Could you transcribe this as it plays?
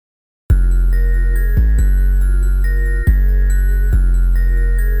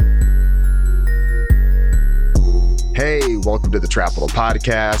Welcome to the Trapital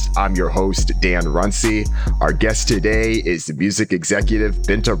Podcast. I'm your host, Dan Runcie. Our guest today is the music executive,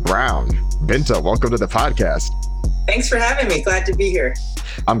 Binta Brown. Binta, welcome to the podcast. Thanks for having me. Glad to be here.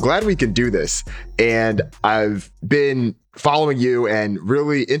 I'm glad we can do this. And I've been following you and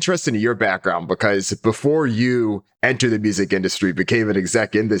really interested in your background because before you entered the music industry, became an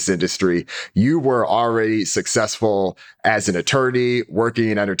exec in this industry, you were already successful as an attorney, working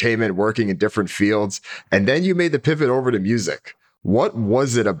in entertainment, working in different fields. And then you made the pivot over to music. What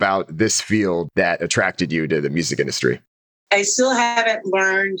was it about this field that attracted you to the music industry? I still haven't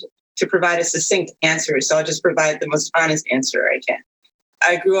learned to provide a succinct answer, so I'll just provide the most honest answer I can.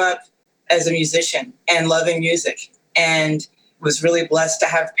 I grew up as a musician and loving music and was really blessed to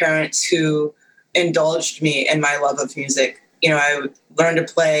have parents who indulged me in my love of music. I learned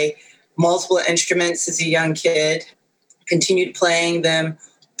to play multiple instruments as a young kid, continued playing them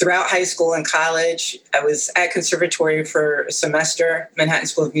throughout high school and college. I was at conservatory for a semester, Manhattan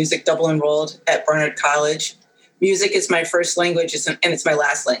School of Music, double enrolled at Barnard College. Music is my first language and it's my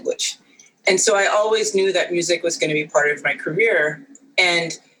last language. And so I always knew that music was going to be part of my career.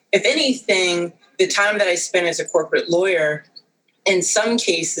 And if anything, the time that I spent as a corporate lawyer, in some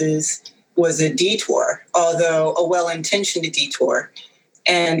cases, was a detour, although a well-intentioned detour.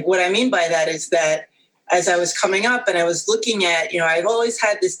 And what I mean by that is that as I was coming up and I was looking at, I've always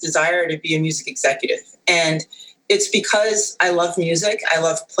had this desire to be a music executive. And it's because I love music. I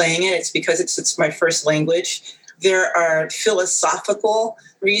love playing it. It's because it's my first language. There are philosophical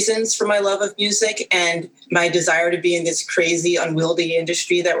reasons for my love of music and my desire to be in this crazy, unwieldy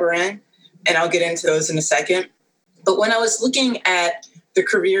industry that we're in. And I'll get into those in a second. But when I was looking at the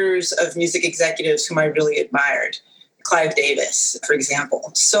careers of music executives whom I really admired, Clive Davis, for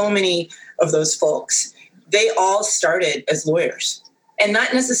example, so many of those folks, they all started as lawyers and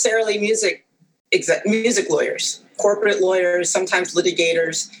not necessarily music lawyers, corporate lawyers, sometimes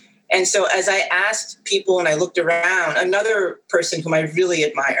litigators. And so as I asked people and I looked around, another person whom I really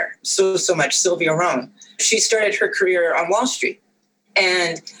admire so much, Sylvia Rhone, she started her career on Wall Street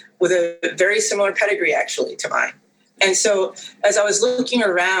and with a very similar pedigree actually to mine. And so as I was looking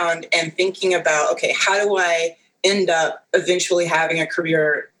around and thinking about, okay, how do I end up eventually having a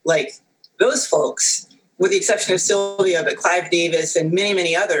career like those folks, with the exception of Sylvia, but Clive Davis and many,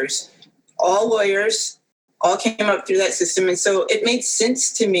 many others, all lawyers, all came up through that system. And so it made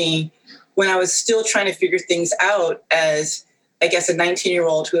sense to me when I was still trying to figure things out as, I guess, a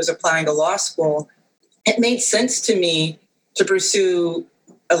 19-year-old who was applying to law school. It made sense to me to pursue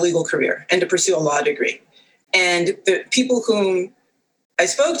a legal career and to pursue a law degree. And the people whom I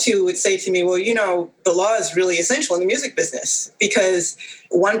spoke to would say to me, well, the law is really essential in the music business because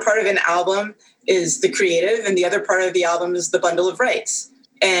one part of an album is the creative and the other part of the album is the bundle of rights.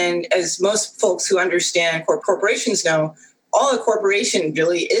 And as most folks who understand corporations know, all a corporation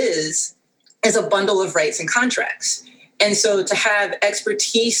really is a bundle of rights and contracts. And so to have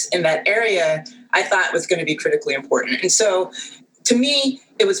expertise in that area, I thought was going to be critically important. And so to me,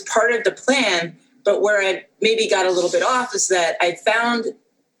 it was part of the plan. But where I maybe got a little bit off is that I found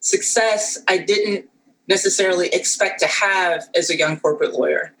success I didn't necessarily expect to have as a young corporate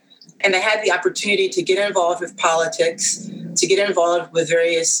lawyer. And I had the opportunity to get involved with politics, to get involved with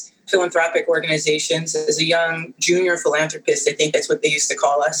various philanthropic organizations as a young junior philanthropist. I think that's what they used to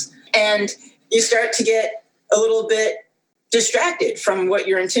call us. And you start to get a little bit distracted from what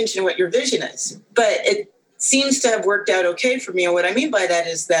your intention, what your vision is. But it seems to have worked out okay for me. And what I mean by that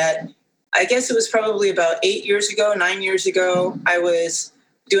is that I guess it was probably about 9 years ago, I was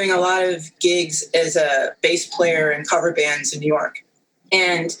doing a lot of gigs as a bass player in cover bands in New York.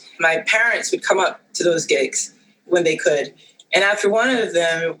 And my parents would come up to those gigs when they could. And after one of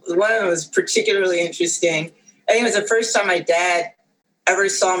them was particularly interesting. I think it was the first time my dad ever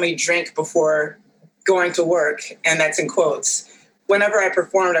saw me drink before going to work, and that's in quotes. Whenever I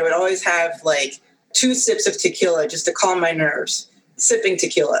performed, I would always have 2 sips of tequila just to calm my nerves, sipping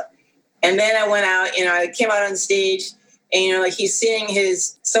tequila. And then I went out, I came out on stage and, he's seeing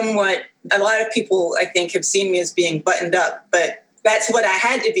a lot of people, I think, have seen me as being buttoned up, but that's what I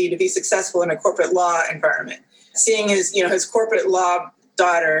had to be successful in a corporate law environment. Seeing his corporate law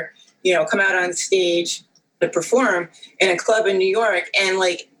daughter, come out on stage to perform in a club in New York. And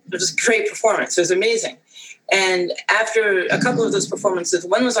it was a great performance. It was amazing. And after a couple of those performances,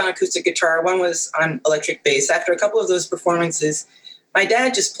 one was on acoustic guitar, one was on electric bass. After a couple of those performances, my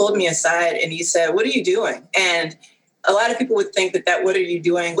dad just pulled me aside and he said, "What are you doing?" And a lot of people would think that "what are you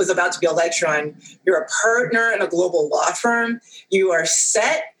doing" was about to be a lecture on, you're a partner in a global law firm, you are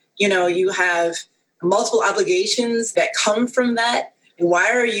set, you have multiple obligations that come from that. Why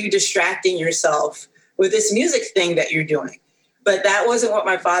are you distracting yourself with this music thing that you're doing? But that wasn't what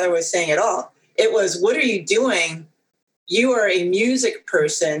my father was saying at all. It was, what are you doing? You are a music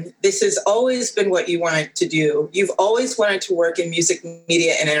person. This has always been what you wanted to do. You've always wanted to work in music,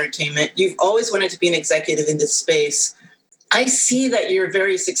 media, and entertainment. You've always wanted to be an executive in this space. I see that you're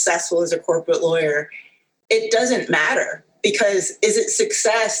very successful as a corporate lawyer. It doesn't matter, because is it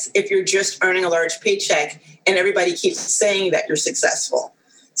success if you're just earning a large paycheck and everybody keeps saying that you're successful?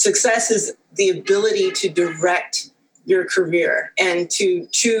 Success is the ability to direct your career and to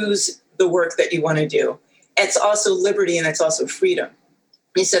choose the work that you want to do. It's also liberty, and it's also freedom.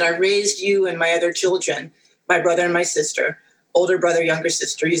 He said, I raised you and my other children, my brother and my sister, older brother, younger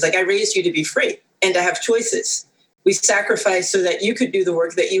sister. He's like, I raised you to be free and to have choices. We sacrificed so that you could do the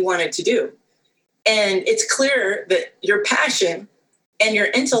work that you wanted to do. And it's clear that your passion and your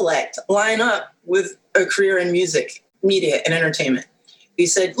intellect line up with a career in music, media, and entertainment. He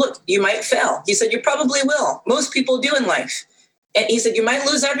said, look, you might fail. He said, you probably will. Most people do in life. And he said, you might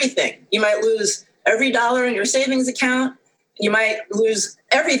lose everything. You might lose every dollar in your savings account. You might lose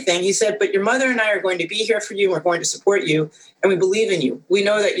everything. He said, but your mother and I are going to be here for you. We're going to support you. And we believe in you. We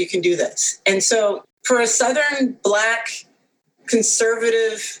know that you can do this. And so for a Southern Black,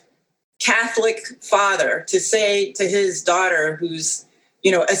 conservative, Catholic father to say to his daughter, who's,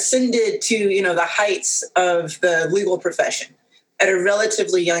 ascended to, the heights of the legal profession at a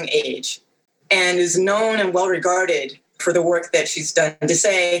relatively young age and is known and well regarded for the work that she's done, to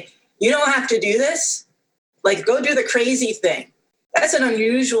say, you don't have to do this. Like, go do the crazy thing. That's an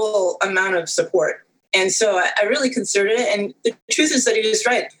unusual amount of support. And so I really considered it. And the truth is that he was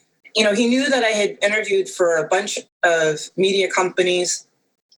right. He knew that I had interviewed for a bunch of media companies,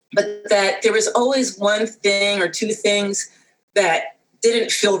 but that there was always one thing or two things that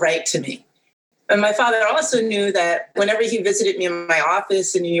didn't feel right to me. And my father also knew that whenever he visited me in my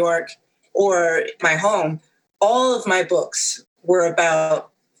office in New York or my home, all of my books were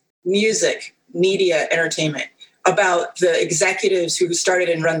about music, media, entertainment, about the executives who started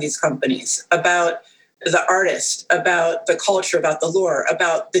and run these companies, about the artist, about the culture, about the lore,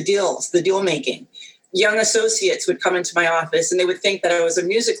 about the deals, the deal making. Young associates would come into my office and they would think that I was a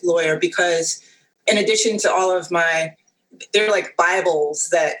music lawyer because in addition to all of they're like Bibles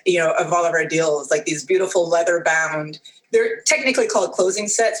that, of all of our deals, like these beautiful leather bound, they're technically called closing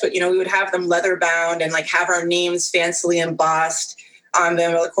sets, but, we would have them leather bound and like have our names fancily embossed on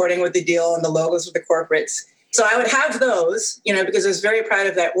them according with the deal and the logos with the corporates. So I would have those, because I was very proud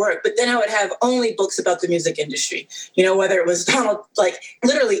of that work. But then I would have only books about the music industry, whether it was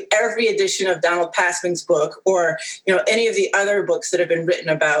literally every edition of Donald Passman's book or, any of the other books that have been written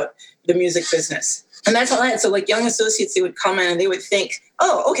about the music business. And that's all I had. So like young associates, they would come in and they would think,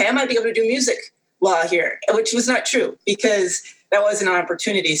 oh, okay, I might be able to do music law here, which was not true because that wasn't an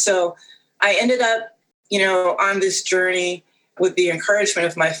opportunity. So I ended up, on this journey with the encouragement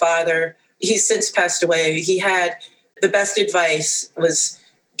of my father. He's since passed away. He had the best advice was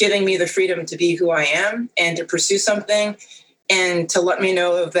giving me the freedom to be who I am and to pursue something and to let me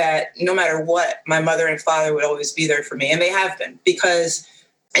know that no matter what, my mother and father would always be there for me. And they have been, because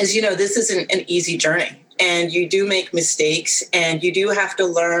as you know, this isn't an easy journey and you do make mistakes and you do have to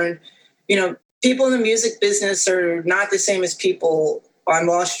learn, people in the music business are not the same as people on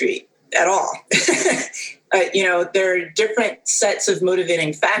Wall Street at all. There are different sets of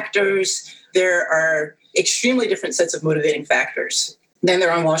motivating factors. There are extremely different sets of motivating factors than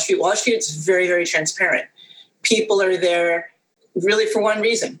there are on Wall Street. Wall Street, it's very, very transparent. People are there really for one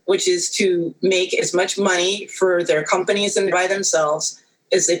reason, which is to make as much money for their companies and by themselves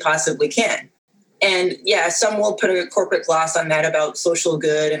as they possibly can. And yeah, some will put a corporate gloss on that about social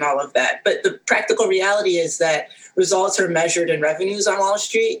good and all of that. But the practical reality is that results are measured in revenues on Wall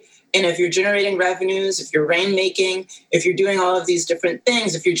Street. And if you're generating revenues, if you're rainmaking, if you're doing all of these different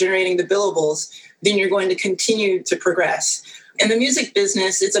things, if you're generating the billables, then you're going to continue to progress. In the music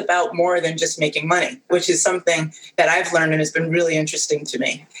business, it's about more than just making money, which is something that I've learned and has been really interesting to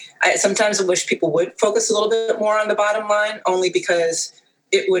me. I sometimes wish people would focus a little bit more on the bottom line, only because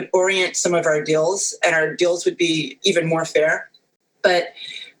it would orient some of our deals and our deals would be even more fair. But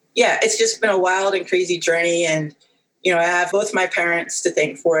yeah, it's just been a wild and crazy journey. And I have both my parents to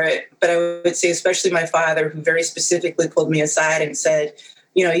thank for it, but I would say especially my father, who very specifically pulled me aside and said,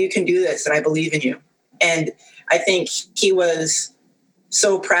 you can do this and I believe in you. And I think he was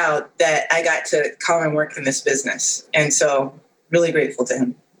so proud that I got to come and work in this business. And so really grateful to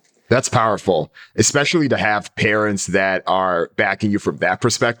him. That's powerful, especially to have parents that are backing you from that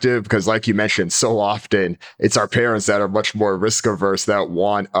perspective. Because, like you mentioned, so often it's our parents that are much more risk averse that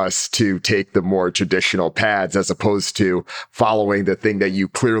want us to take the more traditional paths as opposed to following the thing that you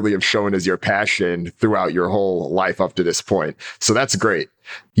clearly have shown as your passion throughout your whole life up to this point. So that's great.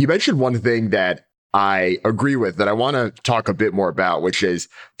 You mentioned one thing that I agree with that I want to talk a bit more about, which is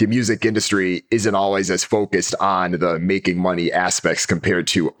the music industry isn't always as focused on the making money aspects compared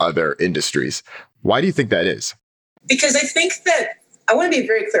to other industries. Why do you think that is? Because I think that I want to be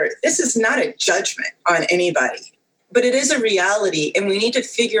very clear. This is not a judgment on anybody, but it is a reality. And we need to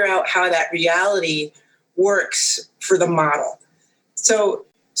figure out how that reality works for the model. So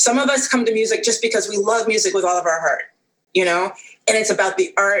some of us come to music just because we love music with all of our heart, and it's about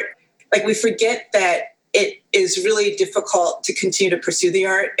the art. Like, we forget that it is really difficult to continue to pursue the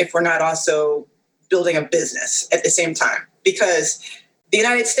art if we're not also building a business at the same time. Because the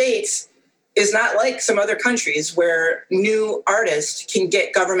United States is not like some other countries where new artists can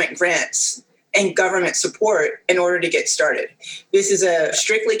get government grants and government support in order to get started. This is a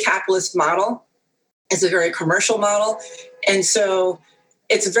strictly capitalist model. It's a very commercial model. And so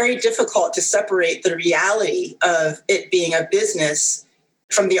it's very difficult to separate the reality of it being a business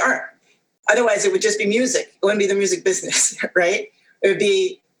from the art. Otherwise, it would just be music. It wouldn't be the music business, right? It would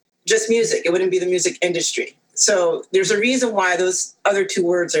be just music. It wouldn't be the music industry. So there's a reason why those other two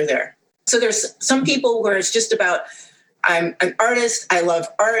words are there. So there's some people where it's just about, I'm an artist, I love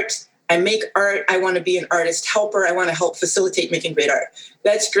art, I make art, I want to be an artist helper, I want to help facilitate making great art.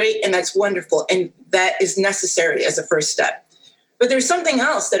 That's great and that's wonderful. And that is necessary as a first step. But there's something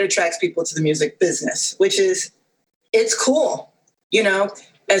else that attracts people to the music business, which is it's cool,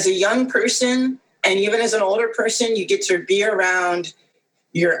 As a young person, and even as an older person, you get to be around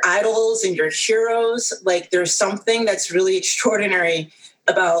your idols and your heroes. Like, there's something that's really extraordinary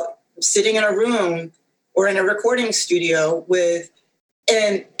about sitting in a room or in a recording studio with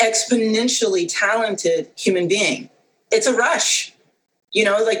an exponentially talented human being. It's a rush,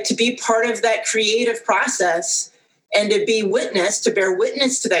 to be part of that creative process and to bear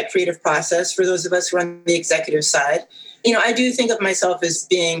witness to that creative process for those of us who are on the executive side. I do think of myself as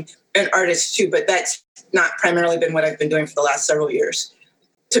being an artist too, but that's not primarily been what I've been doing for the last several years.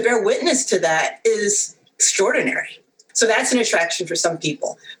 To bear witness to that is extraordinary. So that's an attraction for some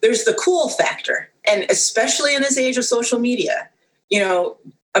people. There's the cool factor. And especially in this age of social media,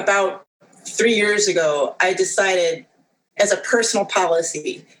 about 3 years ago, I decided as a personal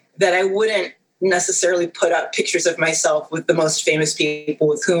policy that I wouldn't necessarily put up pictures of myself with the most famous people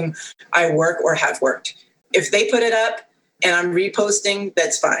with whom I work or have worked. If they put it up and I'm reposting,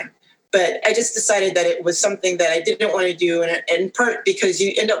 that's fine. But I just decided that it was something that I didn't want to do, and in part because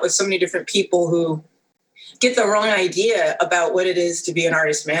you end up with so many different people who get the wrong idea about what it is to be an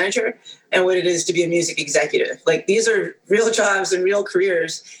artist manager and what it is to be a music executive. Like, these are real jobs and real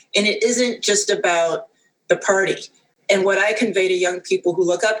careers, and it isn't just about the party. And what I convey to young people who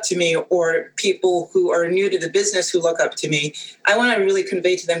look up to me or people who are new to the business who look up to me, I want to really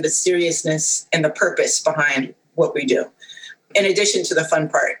convey to them the seriousness and the purpose behind what we do, in addition to the fun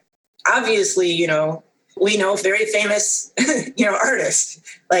part. Obviously, we know very famous, artists,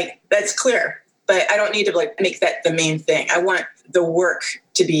 like, that's clear. But I don't need to make that the main thing. I want the work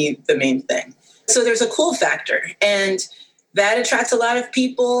to be the main thing. So there's a cool factor, and that attracts a lot of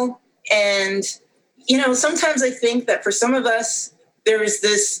people. And, sometimes I think that for some of us, there is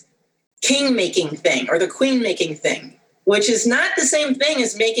this king-making thing or the queen-making thing, which is not the same thing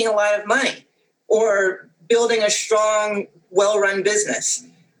as making a lot of money or building a strong, well-run business.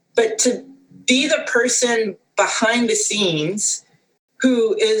 But to be the person behind the scenes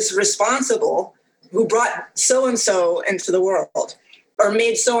who is responsible, who brought so-and-so into the world or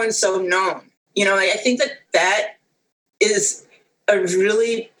made so-and-so known. I think that is a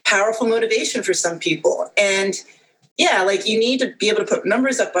really powerful motivation for some people. And yeah, you need to be able to put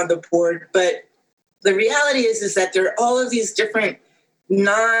numbers up on the board. But the reality is that there are all of these different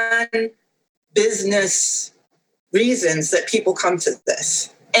non-business reasons that people come to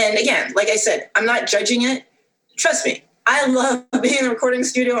this. And again, like I said, I'm not judging it. Trust me, I love being in a recording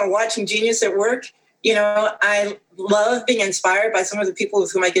studio and watching genius at work. I love being inspired by some of the people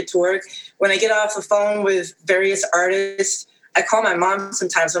with whom I get to work. When I get off the phone with various artists, I call my mom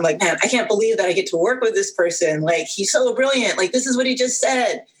sometimes. I'm like, man, I can't believe that I get to work with this person. He's so brilliant. This is what he just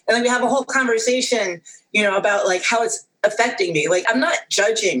said. And then we have a whole conversation, about how it's affecting me. I'm not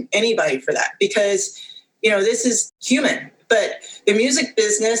judging anybody for that because, this is human. But the music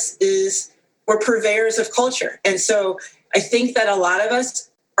business we're purveyors of culture. And so I think that a lot of us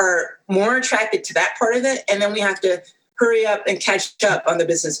are more attracted to that part of it. And then we have to hurry up and catch up on the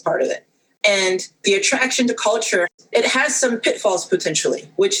business part of it. And the attraction to culture, it has some pitfalls potentially,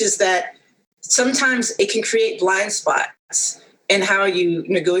 which is that sometimes it can create blind spots in how you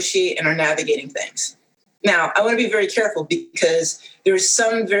negotiate and are navigating things. Now, I want to be very careful because there's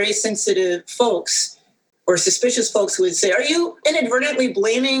some very sensitive folks or suspicious folks who would say, are you inadvertently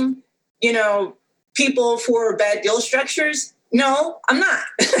blaming, people for bad deal structures? No, I'm not.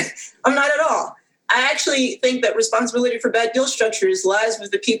 I'm not at all. I actually think that responsibility for bad deal structures lies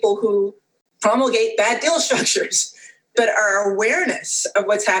with the people who promulgate bad deal structures. But our awareness of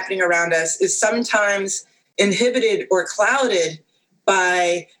what's happening around us is sometimes inhibited or clouded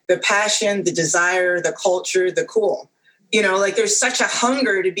by the passion, the desire, the culture, the cool. There's such a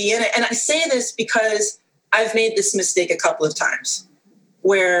hunger to be in it. And I say this because I've made this mistake a couple of times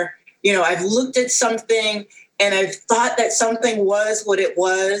where, I've looked at something and I've thought that something was what it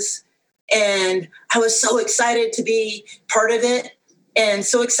was. And I was so excited to be part of it and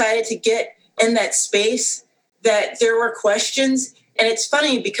so excited to get in that space that there were questions. And it's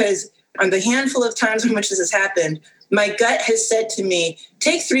funny because on the handful of times in which this has happened, my gut has said to me,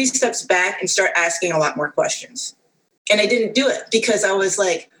 take 3 steps back and start asking a lot more questions. And I didn't do it because I was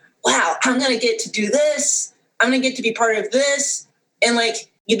like, wow, I'm going to get to do this. I'm going to get to be part of this. And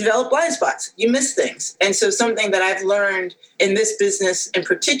you develop blind spots, you miss things. And so something that I've learned in this business in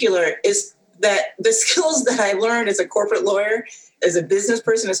particular is that the skills that I learned as a corporate lawyer, as a business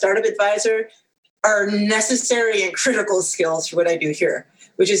person, a startup advisor, are necessary and critical skills for what I do here,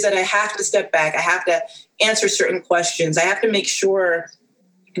 which is that I have to step back. I have to answer certain questions. I have to make sure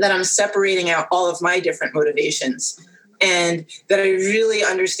that I'm separating out all of my different motivations and that I really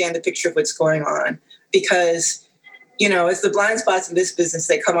understand the picture of what's going on. Because, it's the blind spots in this business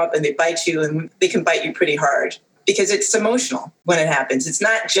that come up and they bite you, and they can bite you pretty hard because it's emotional when it happens. It's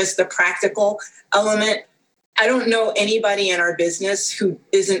not just the practical element. I don't know anybody in our business who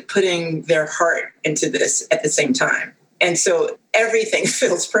isn't putting their heart into this at the same time. And so everything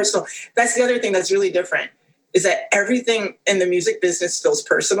feels personal. That's the other thing that's really different, is that everything in the music business feels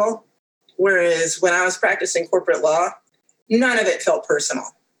personal. Whereas when I was practicing corporate law, none of it felt personal.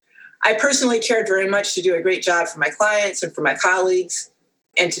 I personally cared very much to do a great job for my clients and for my colleagues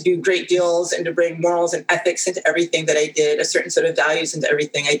and to do great deals and to bring morals and ethics into everything that I did, a certain set of values into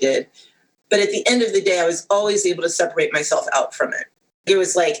everything I did. But at the end of the day, I was always able to separate myself out from it. It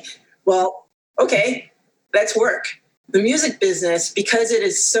was like, well, okay, that's work. The music business, because it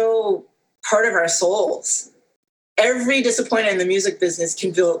is so part of our souls, every disappointment in the music business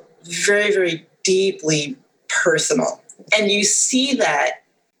can feel very, very deeply personal. And you see that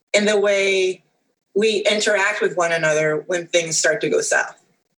in the way we interact with one another when things start to go south.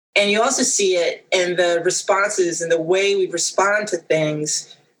 And you also see it in the responses and the way we respond to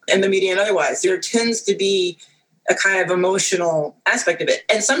things in the media and otherwise. There tends to be a kind of emotional aspect of it.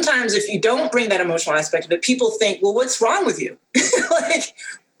 And sometimes if you don't bring that emotional aspect of it, people think, well, what's wrong with you?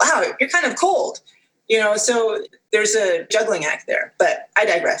 Wow, you're kind of cold. So there's a juggling act there, but I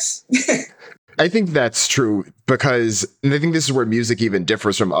digress. I think that's true because and I think this is where music even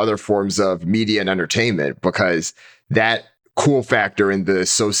differs from other forms of media and entertainment, because that cool factor in the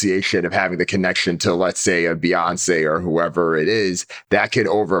association of having the connection to, let's say, a Beyonce or whoever it is, that can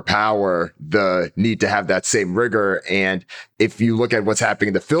overpower the need to have that same rigor. And if you look at what's happening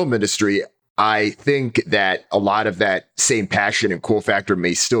in the film industry, I think that a lot of that same passion and cool factor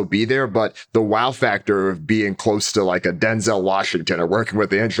may still be there, but the wow factor of being close to like a Denzel Washington or working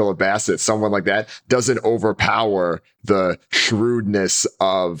with Angela Bassett, someone like that, doesn't overpower the shrewdness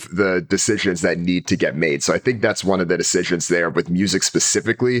of the decisions that need to get made. So I think that's one of the decisions there with music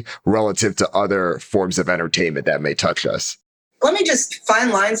specifically relative to other forms of entertainment that may touch us. Let me just fine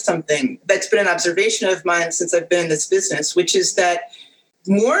line something that's been an observation of mine since I've been in this business, which is that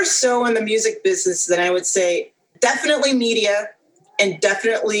more so in the music business than I would say, definitely media and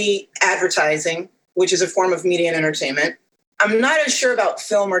definitely advertising, which is a form of media and entertainment. I'm not as sure about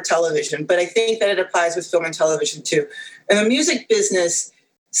film or television, but I think that it applies with film and television too. In the music business,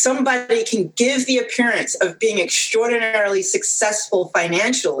 somebody can give the appearance of being extraordinarily successful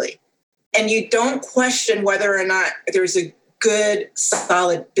financially, and you don't question whether or not there's a good,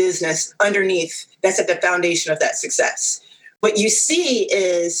 solid business underneath that's at the foundation of that success. What you see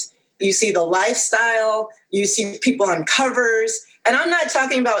is you see the lifestyle, you see people on covers, and I'm not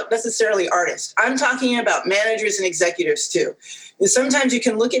talking about necessarily artists. I'm talking about managers and executives too. And sometimes you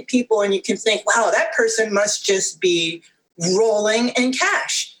can look at people and you can think, wow, that person must just be rolling in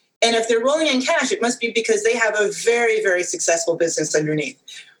cash. And if they're rolling in cash, it must be because they have a very, very successful business underneath.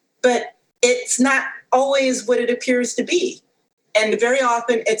 But it's not always what it appears to be. And very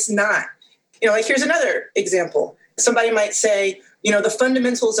often it's not. Here's another example. Somebody might say, the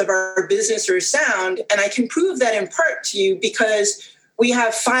fundamentals of our business are sound. And I can prove that in part to you because we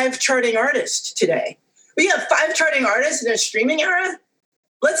have 5 charting artists today. We have 5 charting artists in a streaming era.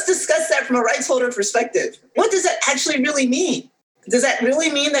 Let's discuss that from a rights holder perspective. What does that actually really mean? Does that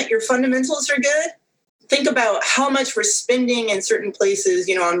really mean that your fundamentals are good? Think about how much we're spending in certain places,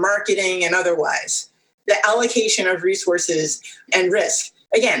 on marketing and otherwise, the allocation of resources and risk.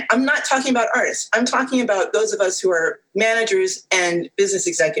 Again, I'm not talking about artists. I'm talking about those of us who are managers and business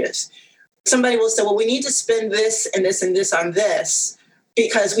executives. Somebody will say, well, we need to spend this and this and this on this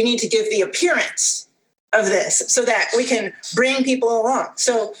because we need to give the appearance of this so that we can bring people along.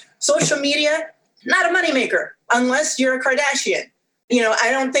 So social media, not a moneymaker unless you're a Kardashian.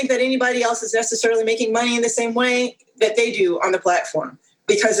 I don't think that anybody else is necessarily making money in the same way that they do on the platform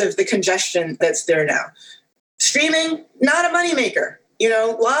because of the congestion that's there now. Streaming, not a moneymaker.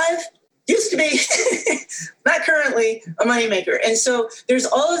 Live used to be, not currently a moneymaker. And so there's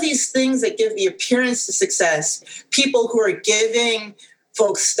all of these things that give the appearance to success. People who are giving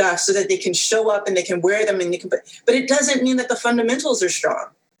folks stuff so that they can show up and they can wear them and but it doesn't mean that the fundamentals are strong.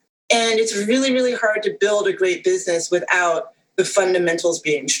 And it's really, really hard to build a great business without the fundamentals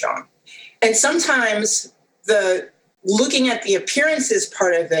being strong. And sometimes the looking at the appearances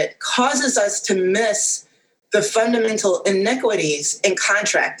part of it causes us to miss the fundamental inequities in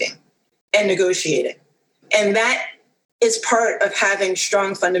contracting and negotiating. And that is part of having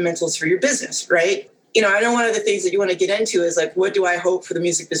strong fundamentals for your business, right? I know one of the things that you want to get into is like, what do I hope for the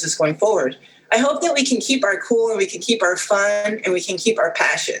music business going forward? I hope that we can keep our cool and we can keep our fun and we can keep our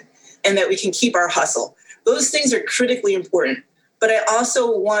passion and that we can keep our hustle. Those things are critically important. But I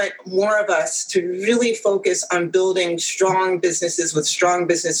also want more of us to really focus on building strong businesses with strong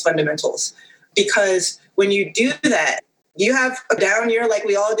business fundamentals. Because when you do that, you have a down year like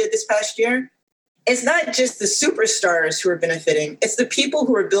we all did this past year. It's not just the superstars who are benefiting. It's the people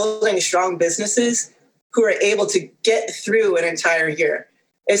who are building strong businesses who are able to get through an entire year.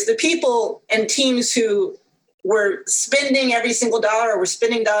 It's the people and teams who were spending every single dollar or were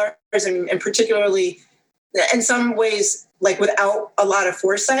spending dollars and particularly in some ways, like without a lot of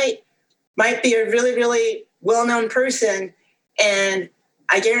foresight, might be a really, really well-known person. And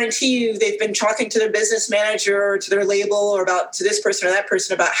I guarantee you they've been talking to their business manager or to their label or to this person or that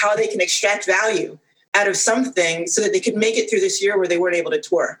person about how they can extract value out of something so that they could make it through this year where they weren't able to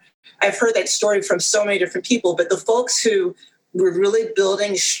tour. I've heard that story from so many different people, but the folks who were really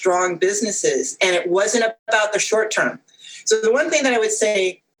building strong businesses, and it wasn't about the short term. So the one thing that I would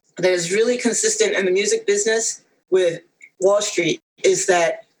say that is really consistent in the music business with Wall Street is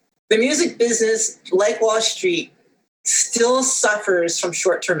that the music business, like Wall Street, still suffers from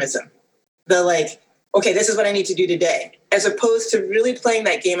short-termism. Okay, this is what I need to do today, as opposed to really playing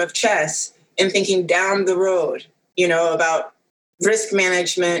that game of chess and thinking down the road, about risk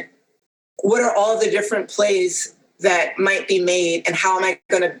management. What are all the different plays that might be made and how am I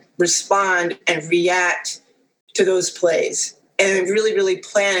going to respond and react to those plays? And really, really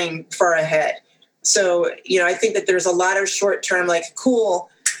planning far ahead. So, I think that there's a lot of short-term,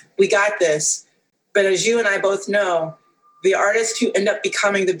 cool, we got this. But as you and I both know, the artists who end up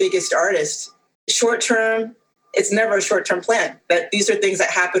becoming the biggest artists, short-term, it's never a short-term plan. That these are things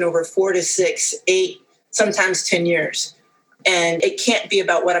that happen over 4 to 6, 8, sometimes 10 years. And it can't be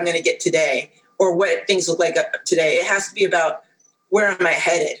about what I'm going to get today or what things look like today. It has to be about where am I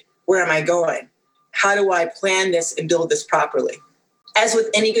headed? Where am I going? How do I plan this and build this properly? As with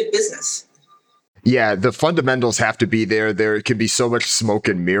any good business. Yeah, the fundamentals have to be there. There can be so much smoke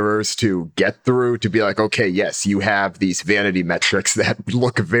and mirrors to get through to be like, okay, yes, you have these vanity metrics that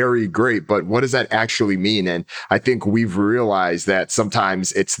look very great, but what does that actually mean? And I think we've realized that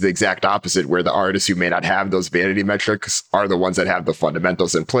sometimes it's the exact opposite, where the artists who may not have those vanity metrics are the ones that have the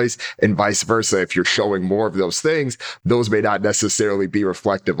fundamentals in place, and vice versa. If you're showing more of those things, those may not necessarily be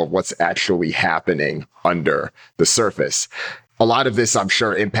reflective of what's actually happening under the surface. A lot of this, I'm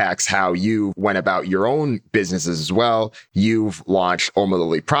sure, impacts how you went about your own businesses as well. You've launched Oma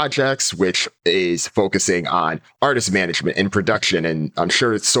Lily Projects, which is focusing on artist management and production. And I'm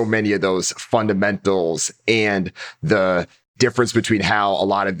sure it's so many of those fundamentals and the difference between how a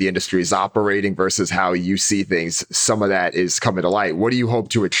lot of the industry is operating versus how you see things. Some of that is coming to light. What do you hope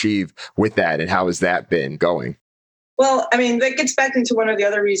to achieve with that? And how has that been going? Well, that gets back into one of the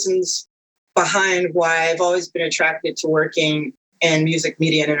other reasons behind why I've always been attracted to working in music,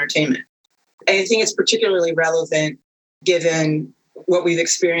 media, and entertainment. And I think it's particularly relevant given what we've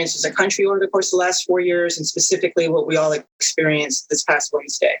experienced as a country over the course of the last 4 years, and specifically what we all experienced this past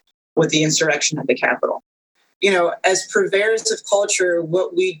Wednesday with the insurrection at the Capitol. As purveyors of culture,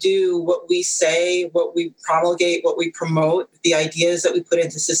 what we do, what we say, what we promulgate, what we promote, the ideas that we put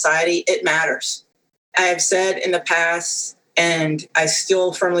into society, it matters. I have said in the past, and I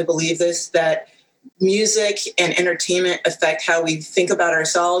still firmly believe this, that music and entertainment affect how we think about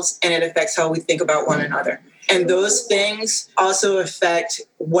ourselves, and it affects how we think about one another. And those things also affect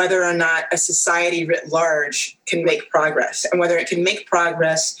whether or not a society writ large can make progress, and whether it can make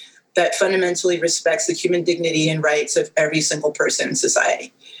progress that fundamentally respects the human dignity and rights of every single person in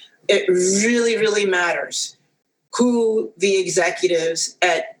society. It really, really matters who the executives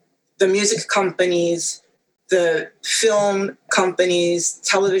at the music companies, the film companies,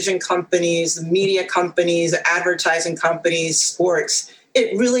 television companies, the media companies, advertising companies, sports.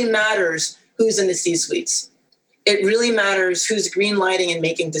 It really matters who's in the C-suites. It really matters who's greenlighting and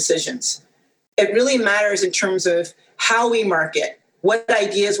making decisions. It really matters in terms of how we market, what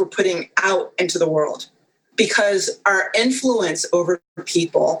ideas we're putting out into the world, because our influence over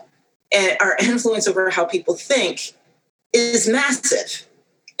people and our influence over how people think is massive.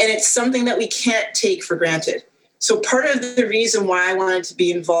 And it's something that we can't take for granted. So part of the reason why I wanted to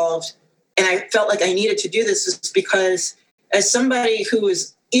be involved, and I felt like I needed to do this, is because as somebody who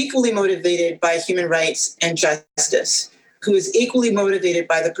is equally motivated by human rights and justice, who is equally motivated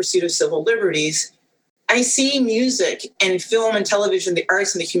by the pursuit of civil liberties, I see music and film and television, the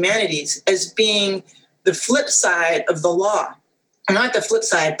arts and the humanities, as being the flip side of the law. Not the flip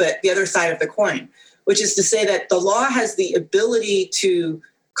side, but the other side of the coin, which is to say that the law has the ability to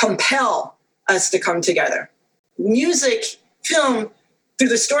compel us to come together. Music, film, through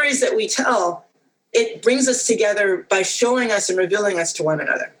the stories that we tell, it brings us together by showing us and revealing us to one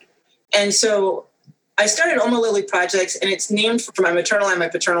another. And so I started Oma Lily Projects, and it's named for my maternal and my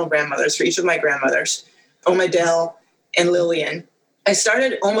paternal grandmothers, for each of my grandmothers, Oma Dell and Lillian. I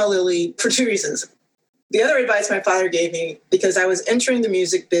started Oma Lily for two reasons. The other advice my father gave me, because I was entering the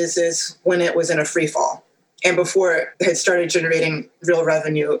music business when it was in a free fall and before it had started generating real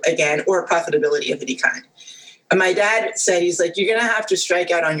revenue again or profitability of any kind. And my dad said, he's like, you're going to have to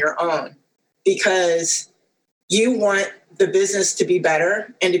strike out on your own because you want the business to be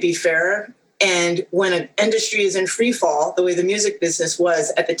better and to be fairer. And when an industry is in free fall, the way the music business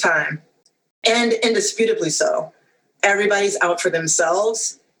was at the time, and indisputably so, everybody's out for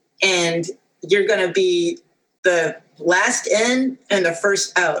themselves, and you're going to be the last in and the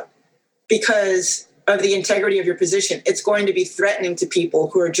first out because of the integrity of your position. It's going to be threatening to people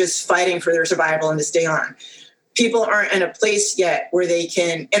who are just fighting for their survival and to stay on. People aren't in a place yet where they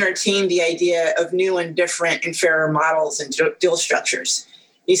can entertain the idea of new and different and fairer models and deal structures.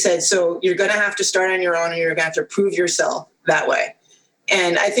 He said, so you're going to have to start on your own, and you're going to have to prove yourself that way.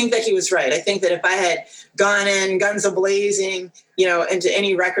 And I think that he was right. I think that if I had gone in guns a-blazing, into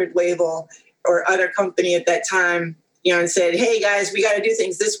any record label or other company at that time, and said, hey guys, we got to do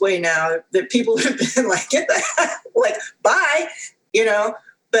things this way now, that people would have been like, get the heck, like, bye,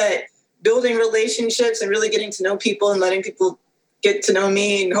 but building relationships and really getting to know people and letting people get to know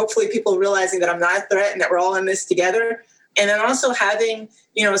me, and hopefully people realizing that I'm not a threat and that we're all in this together. And then also having,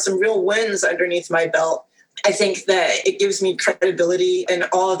 some real wins underneath my belt. I think that it gives me credibility in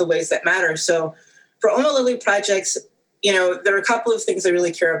all of the ways that matter. So for Oma Lily Projects, there are a couple of things I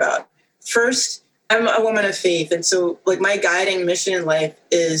really care about. First, I'm a woman of faith. And so my guiding mission in life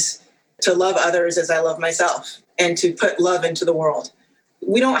is to love others as I love myself and to put love into the world.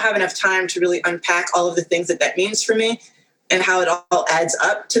 We don't have enough time to really unpack all of the things that means for me and how it all adds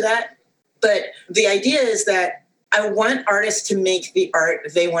up to that. But the idea is that I want artists to make the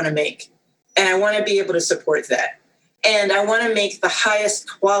art they want to make. And I want to be able to support that. And I want to make the highest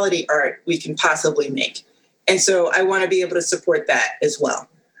quality art we can possibly make. And so I want to be able to support that as well.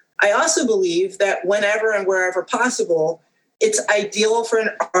 I also believe that whenever and wherever possible, it's ideal for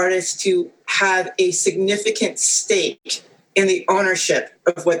an artist to have a significant stake in the ownership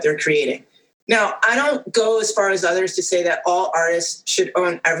of what they're creating. Now, I don't go as far as others to say that all artists should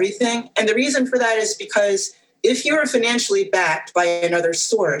own everything. And the reason for that is because if you are financially backed by another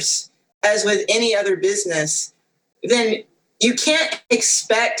source, as with any other business, then you can't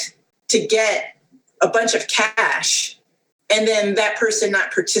expect to get a bunch of cash and then that person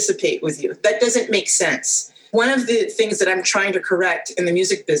not participate with you. That doesn't make sense. One of the things that I'm trying to correct in the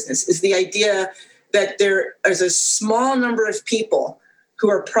music business is the idea that there is a small number of people who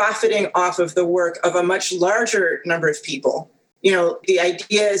are profiting off of the work of a much larger number of people. The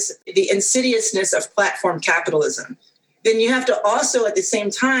idea is the insidiousness of platform capitalism. Then you have to also at the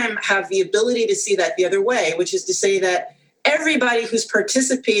same time have the ability to see that the other way, which is to say that everybody who's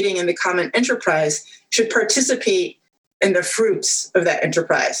participating in the common enterprise should participate and the fruits of that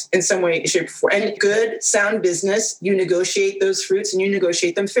enterprise in some way, shape, or form. And good, sound business, you negotiate those fruits and you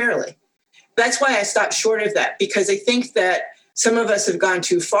negotiate them fairly. That's why I stopped short of that, because I think that some of us have gone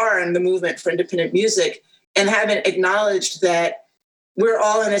too far in the movement for independent music and haven't acknowledged that we're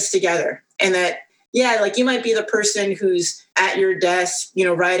all in this together. And that, yeah, like you might be the person who's at your desk,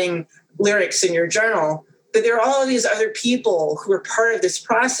 writing lyrics in your journal, but there are all of these other people who are part of this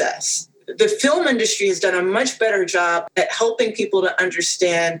process. The film industry has done a much better job at helping people to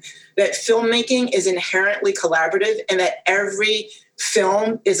understand that filmmaking is inherently collaborative and that every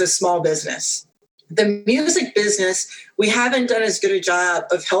film is a small business. The music business, we haven't done as good a job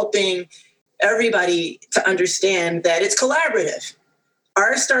of helping everybody to understand that it's collaborative.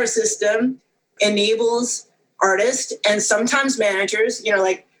 Our star system enables artists and sometimes managers,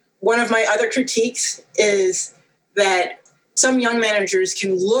 like one of my other critiques is that some young managers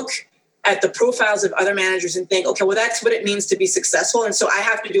can look at the profiles of other managers and think, okay, well, that's what it means to be successful. And so I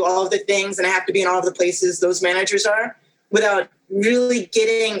have to do all of the things and I have to be in all of the places those managers are, without really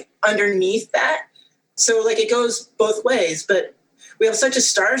getting underneath that. So it goes both ways, but we have such a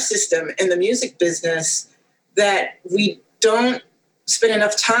star system in the music business that we don't spend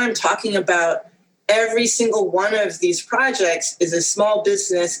enough time talking about every single one of these projects is a small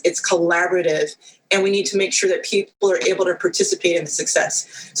business, it's collaborative, and we need to make sure that people are able to participate in the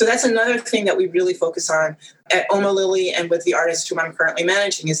success. So that's another thing that we really focus on at Oma Lily and with the artists whom I'm currently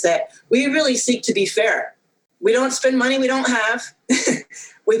managing, is that we really seek to be fair. We don't spend money we don't have.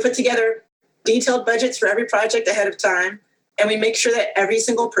 We put together detailed budgets for every project ahead of time, and we make sure that every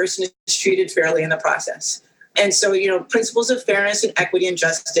single person is treated fairly in the process. And so, principles of fairness and equity and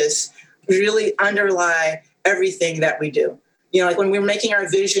justice really underlie everything that we do. Like when we're making our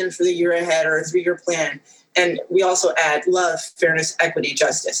vision for the year ahead or a 3-year plan, and we also add love, fairness, equity,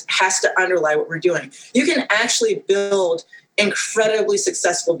 justice, has to underlie what we're doing. You can actually build incredibly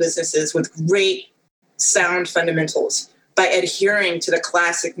successful businesses with great sound fundamentals by adhering to the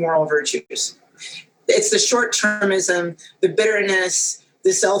classic moral virtues. It's the short-termism, the bitterness,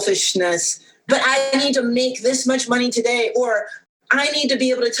 the selfishness, but I need to make this much money today, or I need to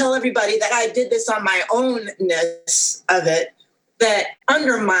be able to tell everybody that I did this on my ownness of it, that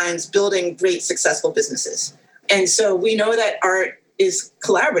undermines building great, successful businesses. And so we know that art is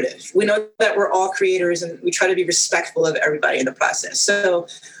collaborative. We know that we're all creators and we try to be respectful of everybody in the process. So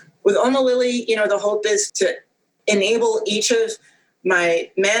with Oma Lily, the hope is to enable each of my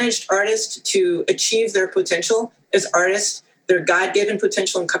managed artists to achieve their potential as artists, their God-given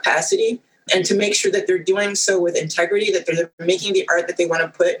potential and capacity, and to make sure that they're doing so with integrity, that they're making the art that they want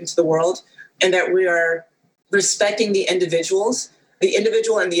to put into the world, and that we are respecting the individual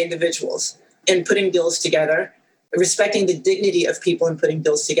and the individuals in putting deals together, respecting the dignity of people in putting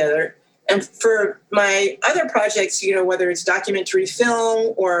deals together. And for my other projects, whether it's documentary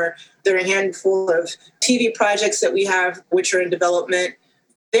film or there are a handful of TV projects that we have, which are in development,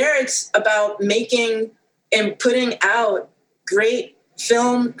 there it's about making and putting out great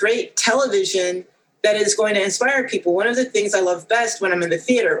film, great television that is going to inspire people. One of the things I love best when I'm in the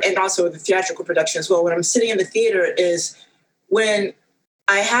theater, and also the theatrical production as well, when I'm sitting in the theater, is when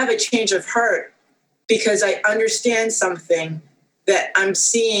I have a change of heart because I understand something that I'm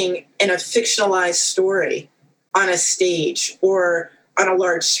seeing in a fictionalized story on a stage or on a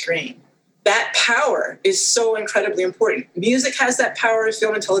large screen. That power is so incredibly important. Music has that power,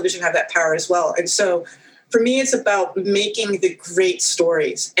 film and television have that power as well. And so for me, it's about making the great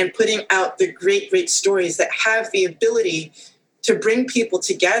stories and putting out the great, great stories that have the ability to bring people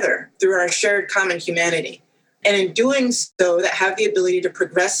together through our shared common humanity. And in doing so, that have the ability to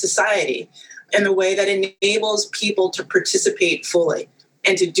progress society in a way that enables people to participate fully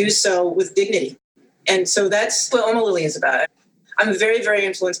and to do so with dignity. And so that's what Oma Lily is about. I'm very, very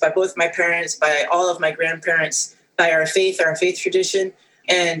influenced by both my parents, by all of my grandparents, by our faith tradition.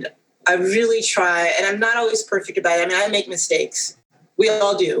 And I really try, and I'm not always perfect about it. I make mistakes. We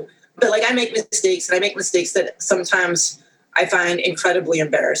all do. But I make mistakes, and I make mistakes that sometimes I find incredibly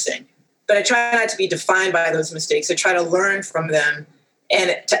embarrassing. But I try not to be defined by those mistakes. I try to learn from them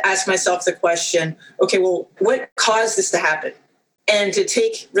and to ask myself the question, okay, well, what caused this to happen? And to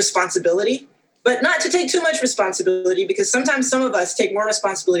take responsibility, but not to take too much responsibility, because sometimes some of us take more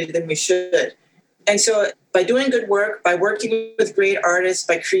responsibility than we should. And so by doing good work, by working with great artists,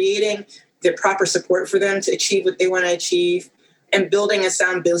 by creating the proper support for them to achieve what they want to achieve, and building a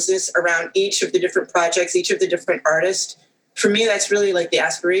sound business around each of the different projects, each of the different artists, for me, that's really the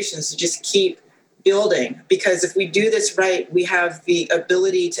aspiration, is to just keep building. Because if we do this right, we have the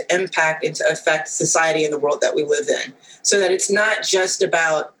ability to impact and to affect society and the world that we live in. So that it's not just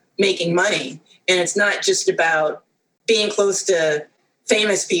about making money, and it's not just about being close to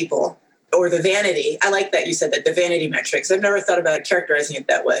famous people or the vanity. I like that you said that, the vanity metrics. I've never thought about characterizing it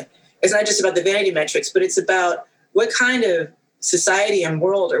that way. It's not just about the vanity metrics, but it's about what kind of society and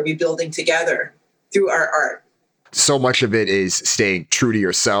world are we building together through our art. So much of it is staying true to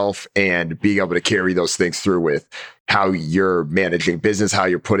yourself and being able to carry those things through with how you're managing business, how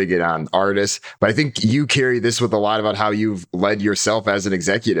you're putting it on artists. But I think you carry this with a lot about how you've led yourself as an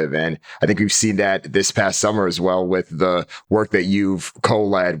executive. And I think we've seen that this past summer as well with the work that you've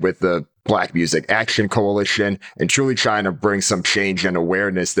co-led with the Black Music Action Coalition and truly trying to bring some change and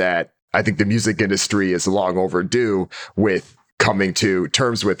awareness that I think the music industry is long overdue with coming to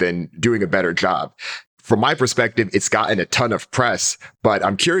terms with and doing a better job. From my perspective, it's gotten a ton of press, but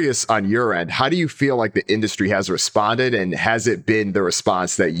I'm curious on your end, how do you feel like the industry has responded, and has it been the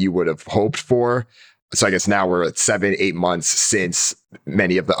response that you would have hoped for? So I guess now we're at 7-8 months since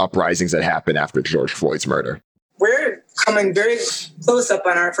many of the uprisings that happened after George Floyd's murder. We're coming very close up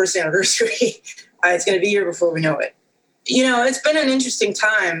on our first anniversary. It's going to be here before we know it. You know, it's been an interesting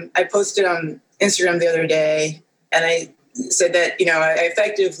time. I posted on Instagram the other day, and I said that, you know, I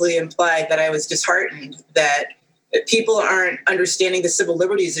effectively implied that I was disheartened that people aren't understanding the civil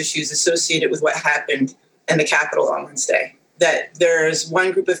liberties issues associated with what happened in the Capitol on Wednesday. That there's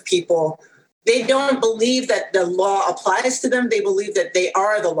one group of people, they don't believe that the law applies to them. They believe that they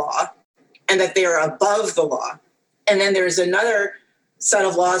are the law and that they are above the law. And then there's another set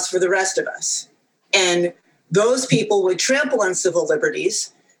of laws for the rest of us. And those people would trample on civil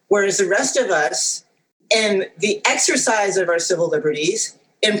liberties, whereas the rest of us, in the exercise of our civil liberties,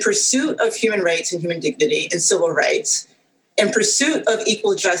 in pursuit of human rights and human dignity and civil rights, in pursuit of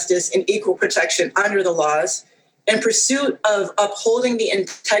equal justice and equal protection under the laws, in pursuit of upholding the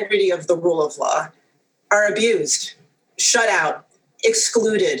integrity of the rule of law, are abused, shut out,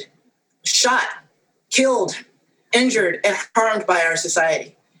 excluded, shot, killed, injured, and harmed by our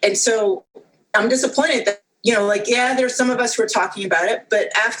society. And so I'm disappointed that, you know, like, yeah, there's some of us who are talking about it,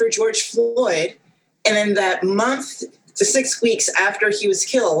 but after George Floyd, and in that month to 6 weeks after he was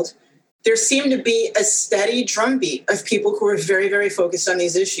killed, there seemed to be a steady drumbeat of people who were very, very focused on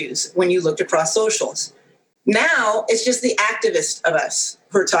these issues when you looked across socials. Now it's just the activists of us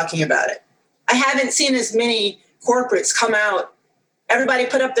who are talking about it. I haven't seen as many corporates come out. Everybody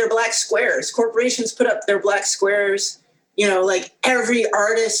put up their black squares. Corporations put up their black squares. You know, like every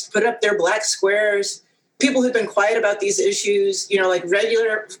artist put up their black squares. People who've been quiet about these issues, you know, like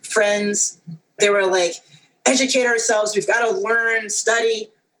regular friends, they were like, educate ourselves. We've got to learn,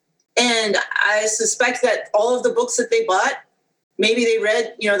 study. And I suspect that all of the books that they bought, maybe they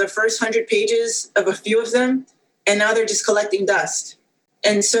read, you know, the first 100 pages of a few of them, and now they're just collecting dust.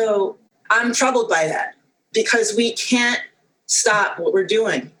 And so I'm troubled by that because we can't stop what we're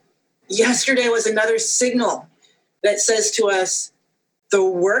doing. Yesterday was another signal that says to us, the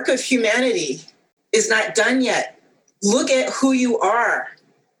work of humanity is not done yet. Look at who you are.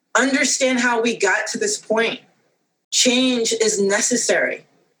 Understand how we got to this point. Change is necessary.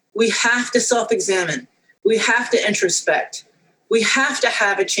 We have to self-examine. We have to introspect. We have to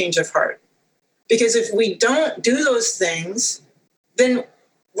have a change of heart. Because if we don't do those things, then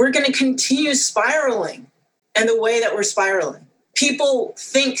we're going to continue spiraling in the way that we're spiraling. People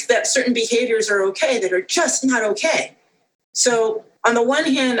think that certain behaviors are okay that are just not okay. So on the one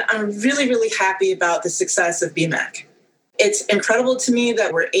hand, I'm really, really happy about the success of BMAC. It's incredible to me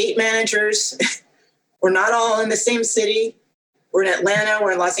that we're 8 managers. We're not all in the same city. We're in Atlanta,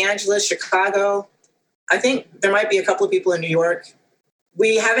 we're in Los Angeles, Chicago. I think there might be a couple of people in New York.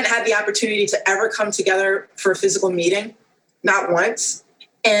 We haven't had the opportunity to ever come together for a physical meeting, not once.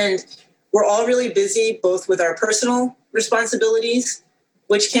 And we're all really busy, both with our personal responsibilities,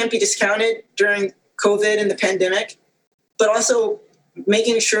 which can't be discounted during COVID and the pandemic, but also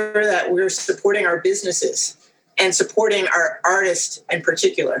making sure that we're supporting our businesses and supporting our artists in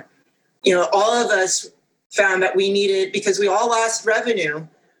particular. You know, all of us found that we needed, because we all lost revenue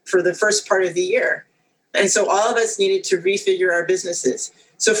for the first part of the year. And so all of us needed to refigure our businesses.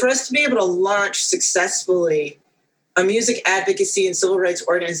 So for us to be able to launch successfully a music advocacy and civil rights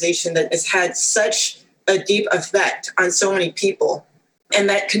organization that has had such a deep effect on so many people and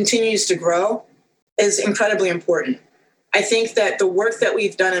that continues to grow is incredibly important. I think that the work that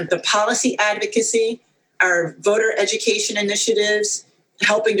we've done in the policy advocacy, our voter education initiatives,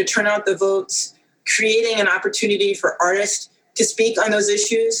 helping to turn out the votes, creating an opportunity for artists to speak on those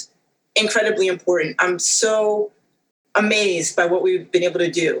issues, incredibly important. I'm so amazed by what we've been able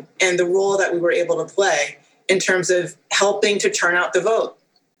to do and the role that we were able to play in terms of helping to turn out the vote.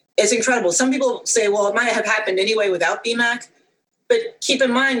 It's incredible. Some people say, well, it might have happened anyway without BMAC, but keep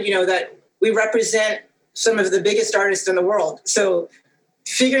in mind, you know, that we represent some of the biggest artists in the world. So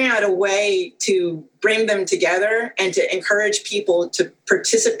figuring out a way to bring them together and to encourage people to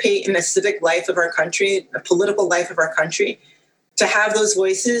participate in the civic life of our country, the political life of our country, to have those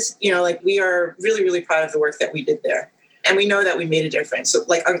voices, we are really, really proud of the work that we did there. And we know that we made a difference, so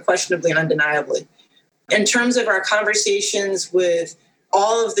unquestionably and undeniably. In terms of our conversations with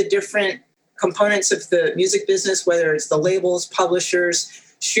all of the different components of the music business, whether it's the labels, publishers,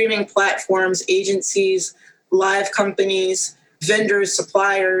 streaming platforms, agencies, live companies, vendors,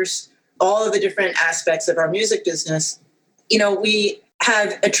 suppliers, all of the different aspects of our music business, we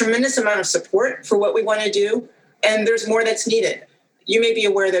have a tremendous amount of support for what we want to do, and there's more that's needed. You may be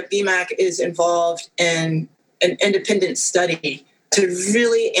aware that BMAC is involved in an independent study to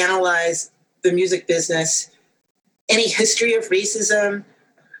really analyze the music business, any history of racism,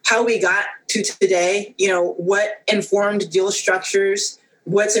 how we got to today, what informed deal structures,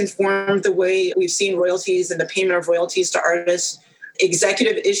 what's informed the way we've seen royalties and the payment of royalties to artists,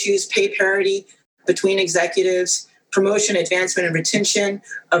 executive issues, pay parity between executives, promotion, advancement, and retention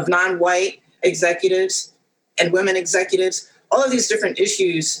of non-white executives and women executives, all of these different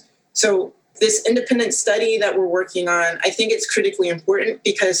issues. So this independent study that we're working on, I think it's critically important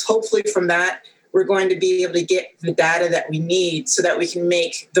because hopefully from that, we're going to be able to get the data that we need so that we can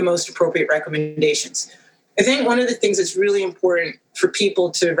make the most appropriate recommendations. I think one of the things that's really important for people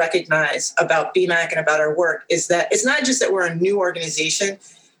to recognize about BMAC and about our work is that it's not just that we're a new organization,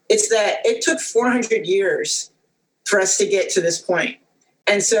 it's that it took 400 years for us to get to this point.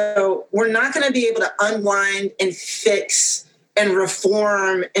 And so we're not going to be able to unwind and fix and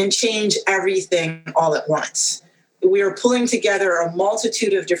reform and change everything all at once. We are pulling together a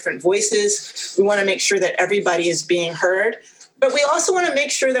multitude of different voices. We want to make sure that everybody is being heard, but we also want to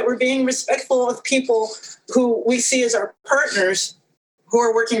make sure that we're being respectful of people who we see as our partners who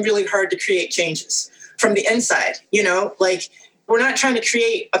are working really hard to create changes from the inside. We're not trying to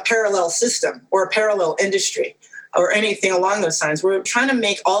create a parallel system or a parallel industry or anything along those lines. We're trying to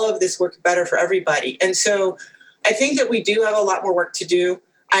make all of this work better for everybody. And so I think that we do have a lot more work to do.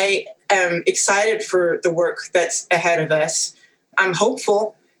 I am excited for the work that's ahead of us. I'm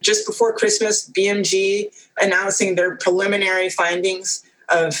hopeful. Just before Christmas, BMG announcing their preliminary findings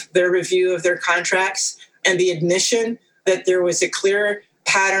of their review of their contracts and the admission that there was a clear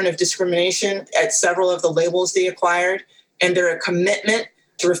pattern of discrimination at several of the labels they acquired, and their commitment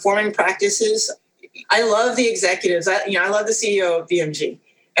to reforming practices. I love the executives. I love the CEO of BMG.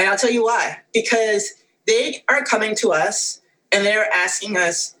 And I'll tell you why. Because they are coming to us and they're asking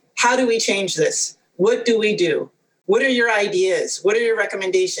us, how do we change this? What do we do? What are your ideas? What are your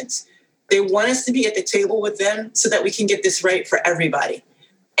recommendations? They want us to be at the table with them so that we can get this right for everybody.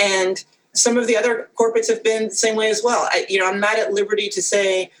 And some of the other corporates have been the same way as well. I'm not at liberty to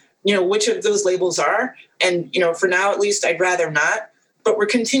say, which of those labels are. And, for now, at least, I'd rather not. But we're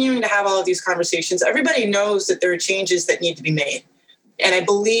continuing to have all of these conversations. Everybody knows that there are changes that need to be made. And I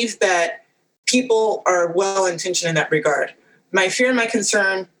believe that people are well-intentioned in that regard. My fear and my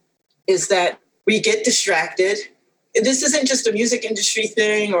concern is that we get distracted. This isn't just a music industry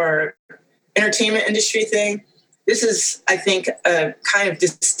thing or entertainment industry thing. This is, I think, a kind of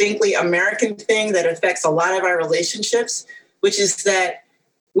distinctly American thing that affects a lot of our relationships, which is that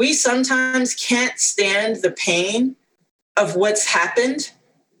we sometimes can't stand the pain of what's happened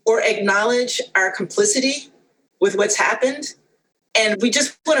or acknowledge our complicity with what's happened. And we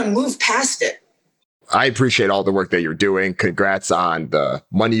just want to move past it. I appreciate all the work that you're doing. Congrats on the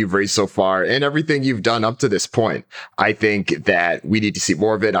money you've raised so far and everything you've done up to this point. I think that we need to see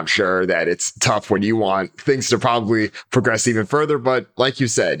more of it. I'm sure that it's tough when you want things to probably progress even further. But like you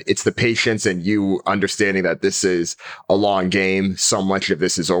said, it's the patience and you understanding that this is a long game. So much of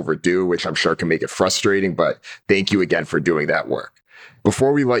this is overdue, which I'm sure can make it frustrating. But thank you again for doing that work.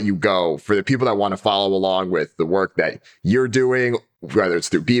 Before we let you go, for the people that want to follow along with the work that you're doing, whether it's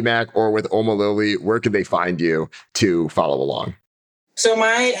through BMAC or with Oma Lily, where can they find you to follow along? So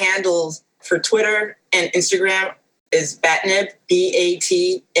my handles for Twitter and Instagram is Batnib,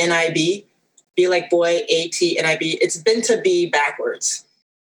 B-A-T-N-I-B. B like boy, A-T-N-I-B. It's been to be backwards.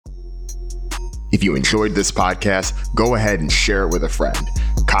 If you enjoyed this podcast, go ahead and share it with a friend.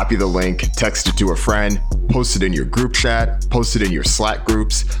 Copy the link, text it to a friend, post it in your group chat, post it in your Slack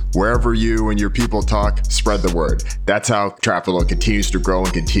groups, wherever you and your people talk, spread the word. That's how Trap Alone continues to grow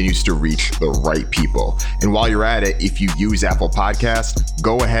and continues to reach the right people. And while you're at it, if you use Apple Podcasts,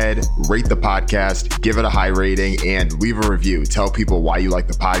 go ahead, rate the podcast, give it a high rating, and leave a review. Tell people why you like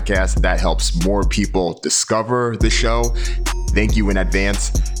the podcast. That helps more people discover the show. Thank you in advance.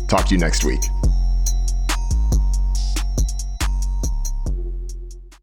 Talk to you next week.